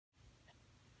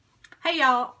Hey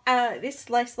y'all, this is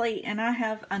Leslie and I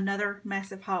have another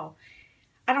massive haul.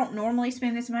 I don't normally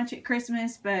spend this much at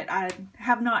Christmas, but I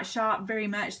have not shopped very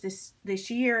much this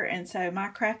year, and so my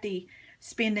crafty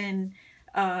spending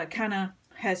kind of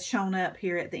has shown up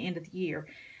here at the end of the year.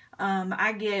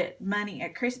 I get money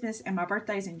at Christmas and my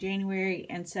birthday's in January,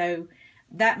 and so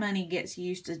that money gets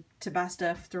used to buy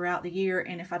stuff throughout the year,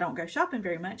 and if I don't go shopping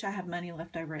very much, I have money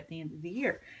left over at the end of the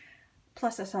year.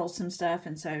 Plus I sold some stuff,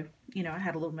 and so, you know, I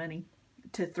had a little money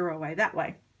to throw away that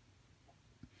way.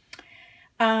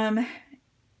 I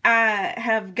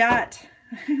have got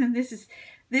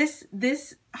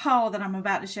this haul that I'm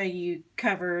about to show you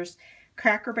covers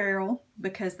Cracker Barrel,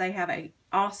 because they have a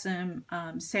awesome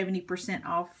 70%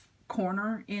 off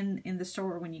corner in the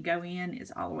store. When you go in,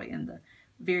 it's all the way in the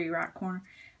very right corner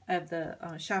of the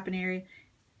shopping area.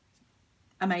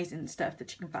 Amazing stuff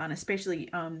that you can find,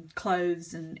 especially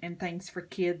clothes and things for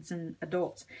kids and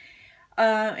adults.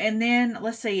 And then,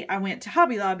 let's see, I went to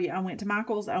Hobby Lobby, I went to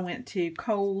Michael's, I went to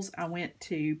Kohl's, I went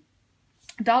to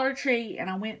Dollar Tree, and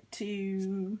I went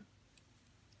to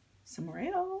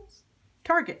somewhere else,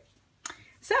 Target.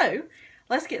 So,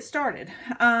 let's get started.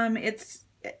 It's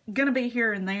going to be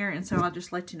here and there, and so I'll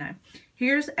just let you know.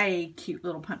 Here's a cute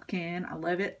little pumpkin. I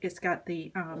love it. It's got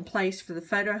the place for the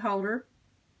photo holder.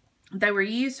 They were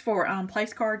used for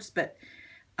place cards, but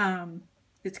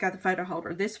it's got the photo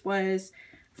holder. This was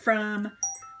from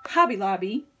Hobby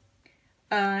Lobby,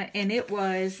 and it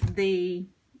was the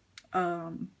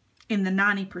in the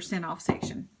 90% off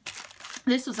section.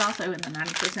 This was also in the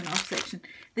 90% off section.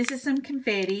 This is some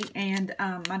confetti, and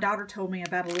my daughter told me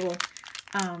about a little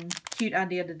cute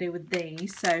idea to do with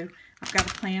these, so I've got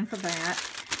a plan for that.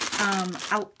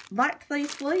 I liked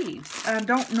these sleeves. I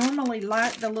don't normally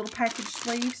like the little package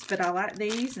sleeves, but I like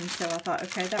these, and so I thought,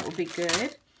 okay, that would be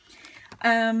good.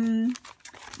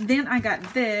 Then I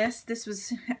got this. This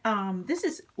was, this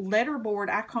is letterboard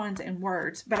icons and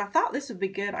words, but I thought this would be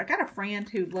good. I got a friend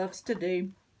who loves to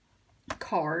do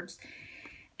cards,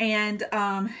 and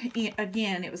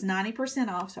again, it was 90%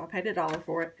 off, so I paid $1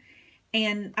 for it.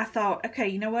 And I thought, okay,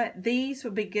 you know what? These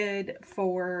would be good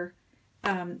for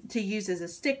to use as a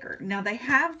sticker. Now they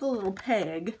have the little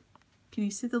peg. Can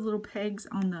you see the little pegs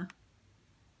on the?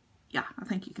 Yeah, I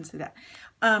think you can see that.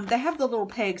 They have the little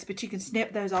pegs, but you can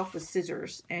snip those off with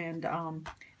scissors, and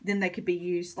then they could be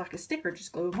used like a sticker.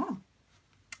 Just glue them on.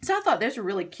 So I thought those were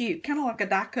really cute, kind of like a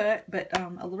die cut, but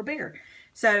a little bigger.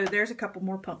 So there's a couple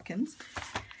more pumpkins.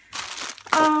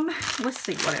 Let's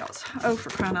see what else. Oh, for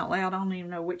crying out loud, I don't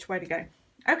even know which way to go.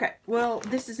 Okay, well,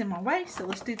 this is in my way, so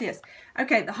let's do this.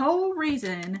 Okay, the whole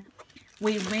reason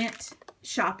we went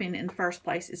shopping in the first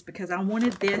place is because I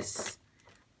wanted this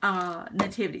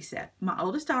nativity set. My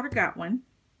oldest daughter got one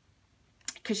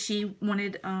because she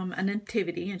wanted a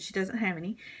nativity, and she doesn't have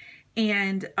any.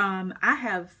 And I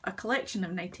have a collection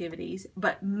of nativities,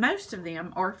 but most of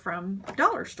them are from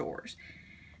dollar stores.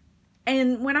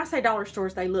 And when I say dollar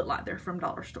stores, they look like they're from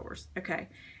dollar stores, okay?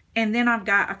 And then I've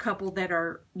got a couple that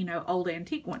are, you know, old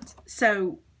antique ones.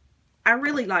 So I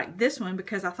really like this one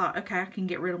because I thought, okay, I can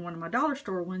get rid of one of my dollar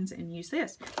store ones and use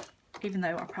this. Even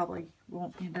though I probably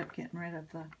won't end up getting rid of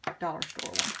the dollar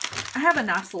store one. I have a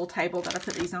nice little table that I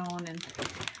put these on. And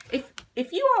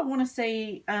if you all want to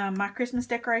see my Christmas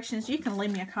decorations, you can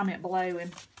leave me a comment below,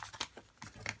 and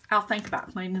I'll think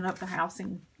about cleaning up the house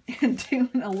and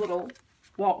doing a little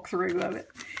walkthrough of it.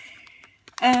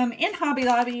 In Hobby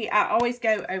Lobby, I always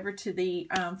go over to the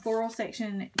floral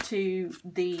section, to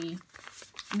the,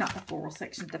 not the floral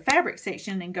section, the fabric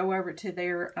section, and go over to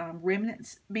their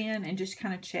remnants bin and just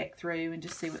kind of check through and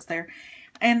just see what's there.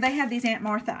 And they have these Aunt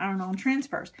Martha iron-on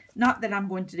transfers. Not that I'm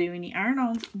going to do any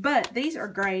iron-ons, but these are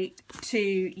great to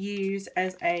use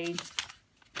as a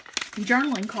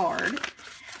journaling card.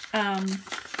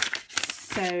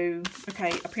 So,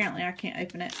 okay, apparently I can't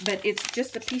open it, but it's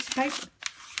just a piece of paper.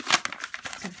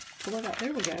 Pull it out.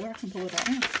 There we go. I can pull it out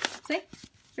now. See?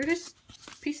 They're just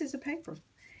pieces of paper.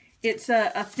 It's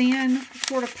a thin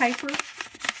sort of paper,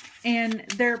 and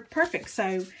they're perfect.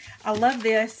 So, I love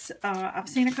this. I've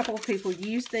seen a couple of people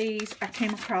use these. I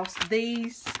came across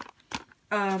these.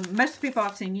 Most of the people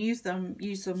I've seen use them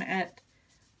at,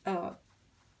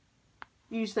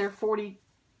 use their 40%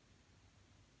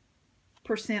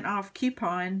 off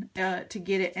coupon to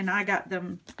get it, and I got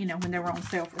them, you know, when they were on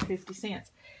sale for 50 cents.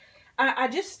 I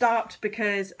just stopped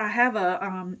because I have a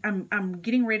I'm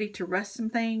getting ready to rust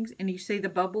some things, and you see the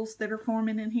bubbles that are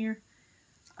forming in here.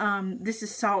 This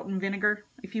is salt and vinegar.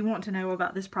 If you want to know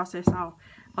about this process,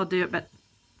 I'll do it, but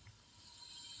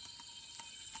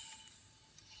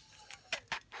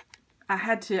I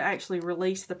had to actually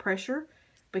release the pressure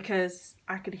because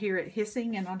I could hear it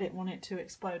hissing and I didn't want it to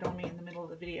explode on me in the middle of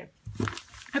the video.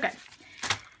 Okay.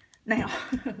 Now,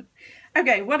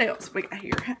 okay, what else we got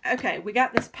here? Okay, we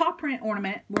got this paw print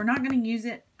ornament. We're not going to use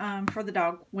it for the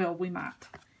dog. Well, we might,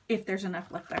 if there's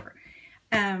enough left over.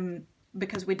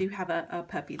 Because we do have a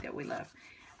puppy that we love.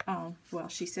 Well,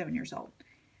 she's 7 years old.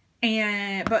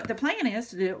 But the plan is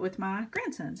to do it with my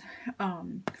grandson's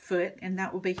foot, and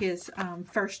that will be his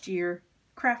first year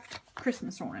craft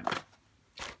Christmas ornament.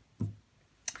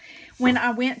 When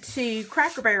I went to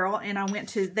Cracker Barrel and I went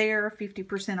to their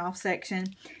 50% off section,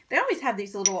 they always have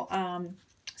these little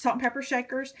salt and pepper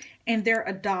shakers, and they're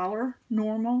 $1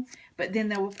 normal, but then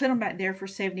they will put them back there for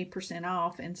 70%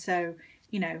 off. And so,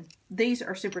 you know, these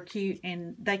are super cute,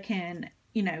 and they can,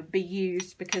 you know, be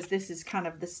used because this is kind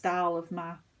of the style of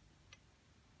my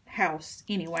house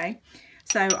anyway.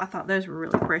 So I thought those were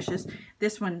really precious.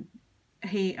 This one,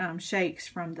 he shakes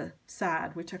from the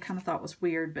side, which I kind of thought was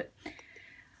weird, but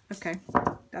okay,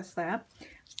 that's that.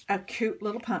 A cute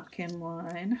little pumpkin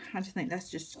one. I just think that's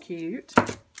just cute.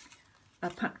 A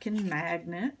pumpkin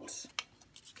magnet.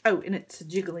 Oh, and it's a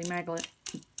jiggly magnet.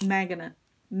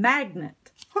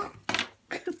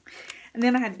 And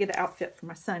then I had to get an outfit for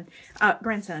my son,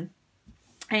 grandson.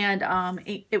 And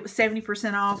it was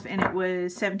 70% off, and it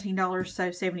was $17, so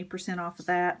 70% off of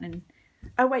that. And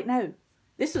oh wait, no,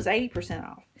 this was 80%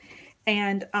 off.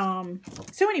 And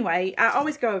so anyway, I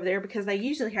always go over there because they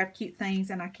usually have cute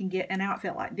things, and I can get an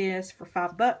outfit like this for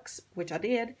 $5, which I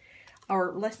did,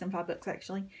 or less than $5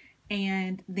 actually.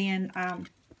 And then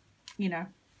you know,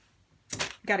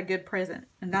 got a good present,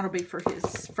 and that'll be for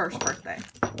his first birthday.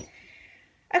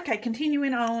 Okay,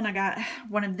 continuing on, I got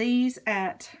one of these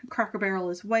at Cracker Barrel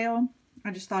as well.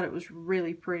 I just thought it was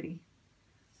really pretty.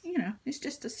 You know, it's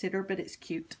just a sitter, but it's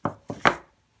cute.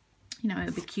 You know, it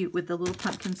would be cute with the little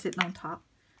pumpkin sitting on top.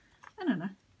 I don't know.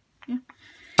 Yeah.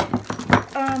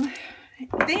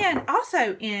 Then,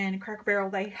 also in Cracker Barrel,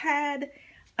 they had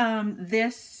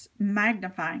this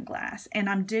magnifying glass. And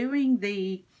I'm doing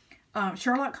the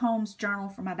Sherlock Holmes journal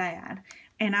for my dad.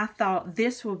 And I thought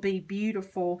this will be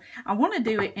beautiful. I want to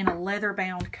do it in a leather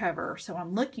bound cover. So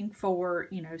I'm looking for,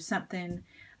 you know, something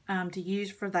to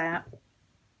use for that.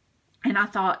 And I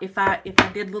thought if I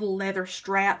did little leather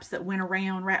straps that went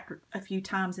around, wrapped a few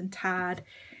times and tied,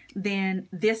 then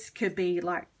this could be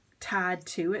like tied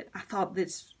to it. I thought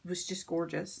this was just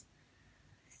gorgeous.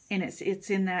 And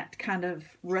it's in that kind of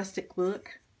rustic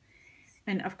look.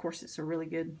 And of course it's a really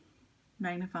good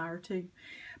magnifier too.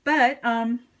 But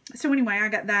so anyway, I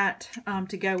got that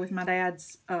to go with my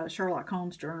dad's Sherlock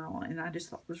Holmes journal, and I just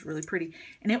thought it was really pretty.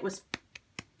 And it was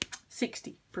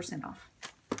 60% off.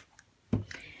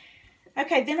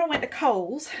 Okay, then I went to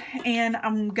Kohl's, and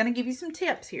I'm going to give you some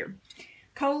tips here.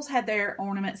 Kohl's had their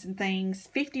ornaments and things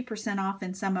 50% off,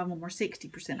 and some of them were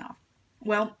 60% off.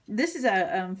 Well, this is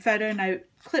a photo note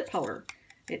clip holder.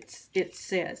 It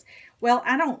says. Well,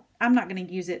 I'm not going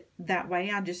to use it that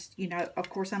way. I just, you know, of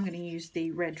course I'm going to use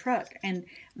the red truck. And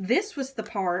this was the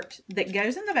part that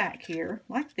goes in the back here,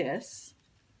 like this.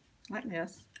 Like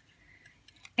this.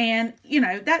 And, you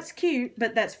know, that's cute,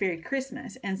 but that's very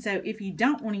Christmas. And so if you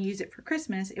don't want to use it for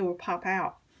Christmas, it will pop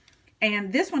out.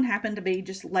 And this one happened to be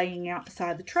just laying out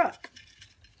beside the truck.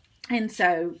 And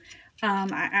so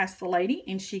I asked the lady,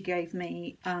 and she gave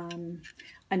me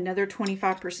another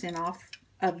 25% off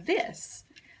of this.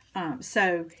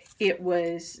 So it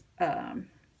was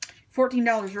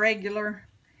 $14 regular,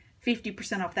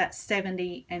 50% off that,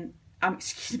 $70, and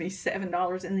excuse me,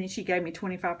 $7, and then she gave me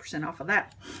 25% off of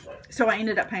that. So I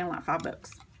ended up paying like $5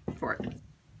 for it.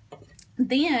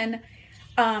 Then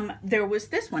there was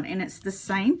this one, and it's the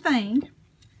same thing.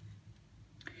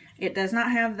 It does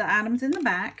not have the items in the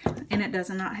back, and it does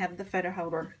not have the photo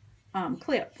holder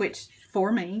clip, which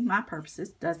for me, my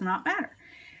purposes, does not matter.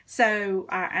 So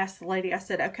I asked the lady, I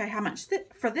said, okay, how much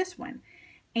for this one?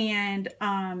 And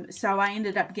so I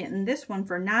ended up getting this one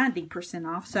for 90%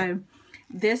 off. So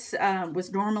this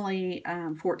was normally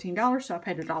 $14, so I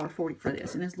paid $1.40 for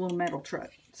this, and it's a little metal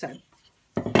truck. So,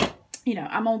 you know,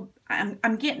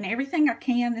 I'm getting everything I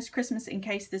can this Christmas in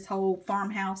case this whole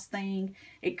farmhouse thing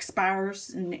expires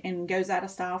and goes out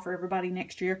of style for everybody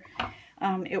next year.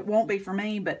 It won't be for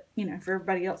me, but, you know, for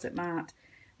everybody else it might.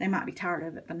 They might be tired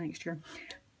of it by next year.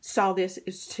 Saw this,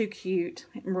 it's too cute.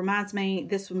 It reminds me,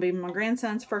 this would be my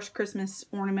grandson's first Christmas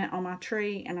ornament on my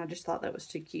tree, and I just thought that was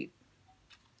too cute.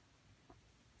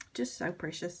 Just so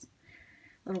precious.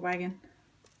 Little wagon.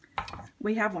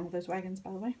 We have one of those wagons, by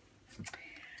the way.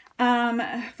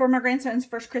 For my grandson's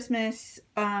first Christmas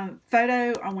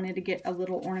photo, I wanted to get a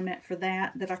little ornament for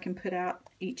that I can put out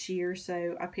each year.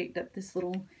 So I picked up this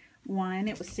little one.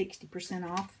 It was 60%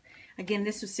 off. Again,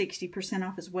 this was 60%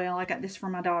 off as well. I got this for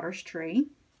my daughter's tree.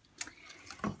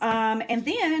 And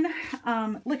then,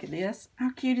 look at this.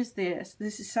 How cute is this?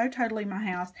 This is so totally my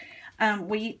house.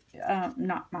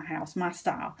 Not my house, my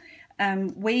style.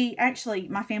 We actually,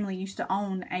 my family used to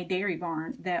own a dairy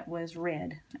barn that was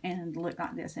red and looked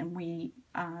like this. And we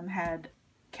had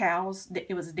cows.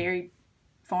 It was a dairy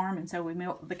farm, and so we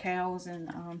milked the cows and,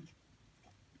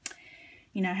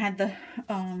 you know, had the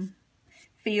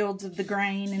fields of the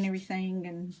grain and everything.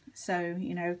 And so,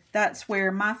 you know, that's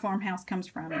where my farmhouse comes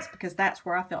from, is because that's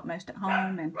where I felt most at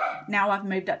home. And now I've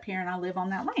moved up here and I live on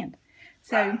that land.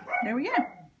 So there we go.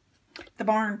 The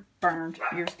barn burned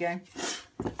years ago.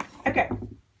 Okay,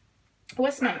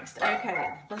 what's next?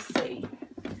 Okay, let's see.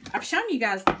 I've shown you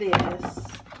guys this,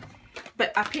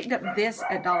 but I picked up this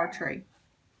at Dollar Tree.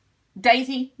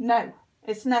 Daisy, no,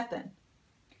 it's nothing.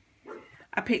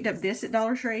 I picked up this at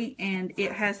Dollar Tree, and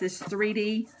it has this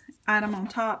 3D item on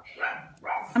top.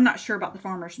 I'm not sure about the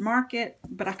farmer's market,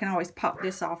 but I can always pop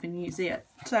this off and use it.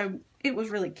 So it was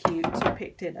really cute, so I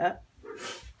picked it up.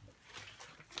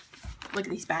 Look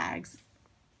at these bags.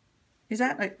 Is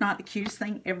that like not the cutest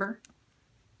thing ever?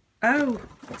 Oh,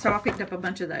 so I picked up a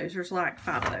bunch of those. There's like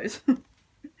 5 of those.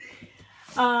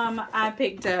 I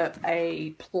picked up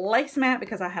a placemat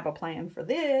because I have a plan for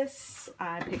this.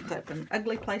 I picked up an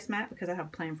ugly placemat because I have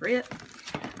a plan for it.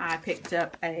 I picked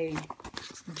up a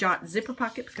Jot zipper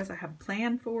pocket because I have a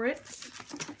plan for it.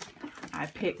 I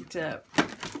picked up,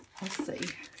 let's see,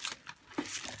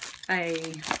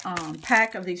 a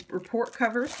pack of these report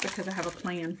covers because I have a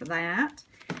plan for that.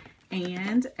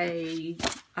 And a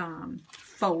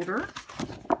folder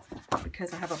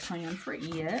because I have a plan for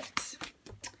it.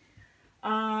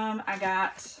 I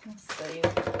got, let's see,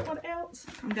 what else?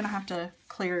 I'm going to have to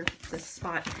clear this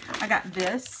spot. I got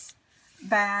this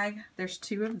bag. There's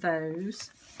 2 of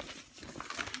those.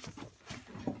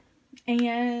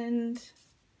 And,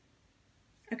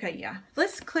 okay, yeah.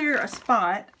 Let's clear a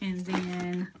spot and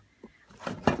then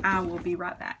I will be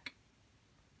right back.